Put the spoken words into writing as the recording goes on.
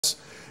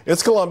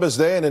It's Columbus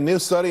Day, and a new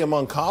study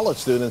among college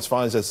students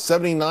finds that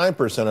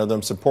 79% of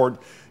them support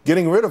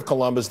getting rid of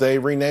Columbus Day,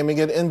 renaming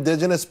it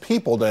Indigenous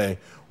People Day. I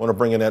want to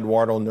bring in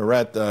Eduardo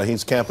Neret.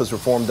 He's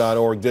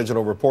campusreform.org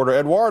digital reporter.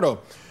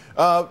 Eduardo,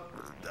 I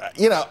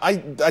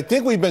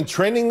think we've been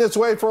trending this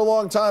way for a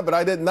long time, but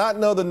I did not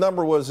know the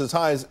number was as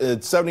high as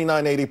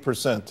 79,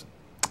 80%.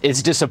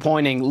 It's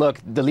disappointing. Look,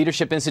 the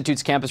Leadership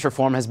Institute's campus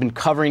reform has been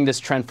covering this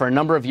trend for a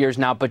number of years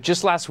now, but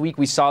just last week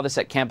we saw this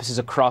at campuses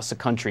across the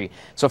country.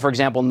 So, for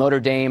example,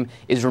 Notre Dame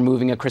is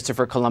removing a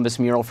Christopher Columbus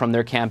mural from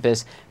their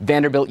campus.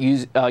 Vanderbilt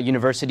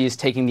University is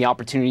taking the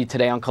opportunity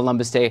today on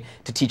Columbus Day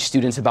to teach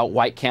students about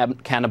white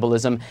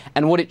cannibalism.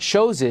 And what it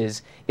shows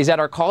is that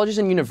our colleges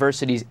and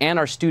universities and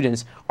our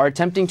students are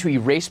attempting to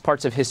erase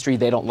parts of history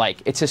they don't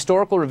like. It's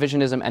historical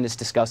revisionism, and it's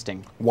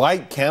disgusting.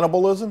 White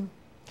cannibalism?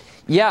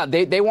 Yeah,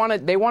 they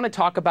want to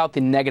talk about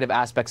the negative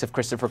aspects of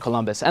Christopher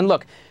Columbus. And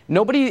look,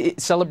 nobody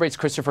celebrates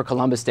Christopher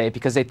Columbus Day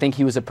because they think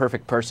he was a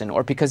perfect person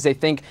or because they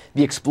think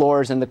the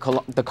explorers and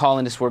the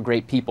colonists were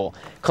great people.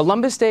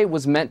 Columbus Day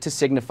was meant to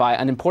signify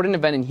an important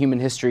event in human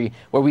history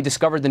where we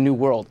discovered the New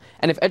World.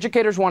 And if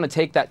educators want to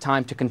take that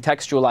time to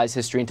contextualize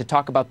history and to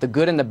talk about the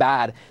good and the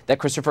bad that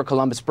Christopher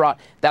Columbus brought,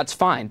 that's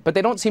fine. But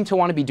they don't seem to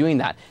want to be doing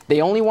that.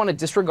 They only want to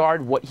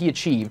disregard what he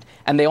achieved,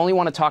 and they only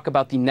want to talk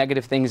about the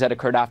negative things that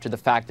occurred after the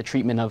fact, the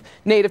treatment of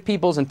Native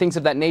peoples and things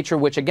of that nature,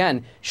 which,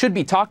 again, should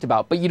be talked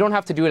about, but you don't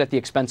have to do it at the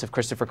expense of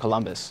Christopher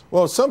Columbus.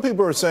 Well, some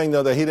people are saying,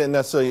 though, that he didn't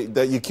necessarily,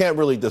 that you can't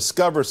really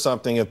discover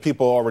something if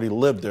people already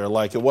lived there.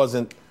 Like, it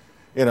wasn't,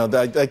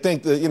 I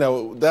think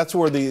that, that's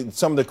where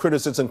some of the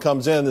criticism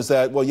comes in, is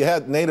that, well, you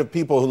had Native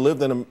people who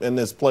lived in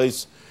this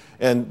place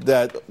and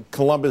that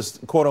Columbus,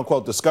 quote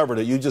unquote, discovered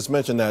it. You just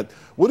mentioned that.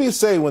 What do you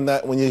say when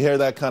you hear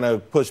that kind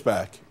of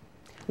pushback?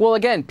 Well,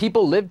 again,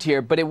 people lived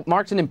here, but it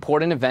marked an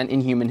important event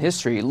in human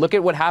history. Look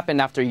at what happened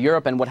after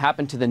Europe and what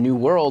happened to the New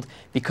World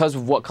because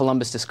of what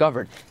Columbus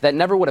discovered. That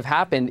never would have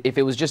happened if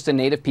it was just the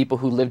native people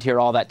who lived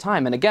here all that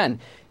time. And again,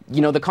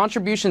 the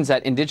contributions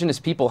that indigenous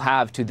people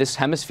have to this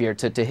hemisphere,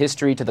 to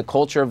history, to the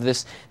culture of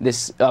this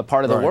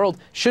part of the world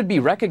should be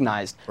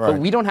recognized. But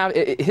we don't have,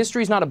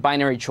 history is not a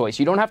binary choice.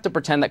 You don't have to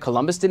pretend that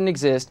Columbus didn't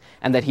exist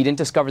and that he didn't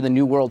discover the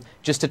New World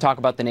just to talk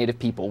about the native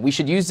people. We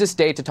should use this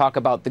day to talk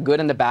about the good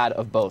and the bad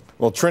of both.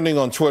 Well, trending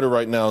on Twitter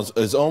right now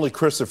is only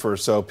Christopher,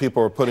 so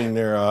people are putting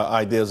their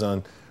ideas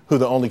on who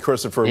the only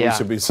Christopher we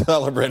should be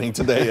celebrating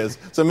today is.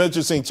 Some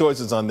interesting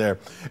choices on there.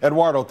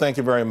 Eduardo, thank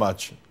you very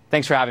much.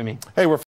 Thanks for having me. Hey, we're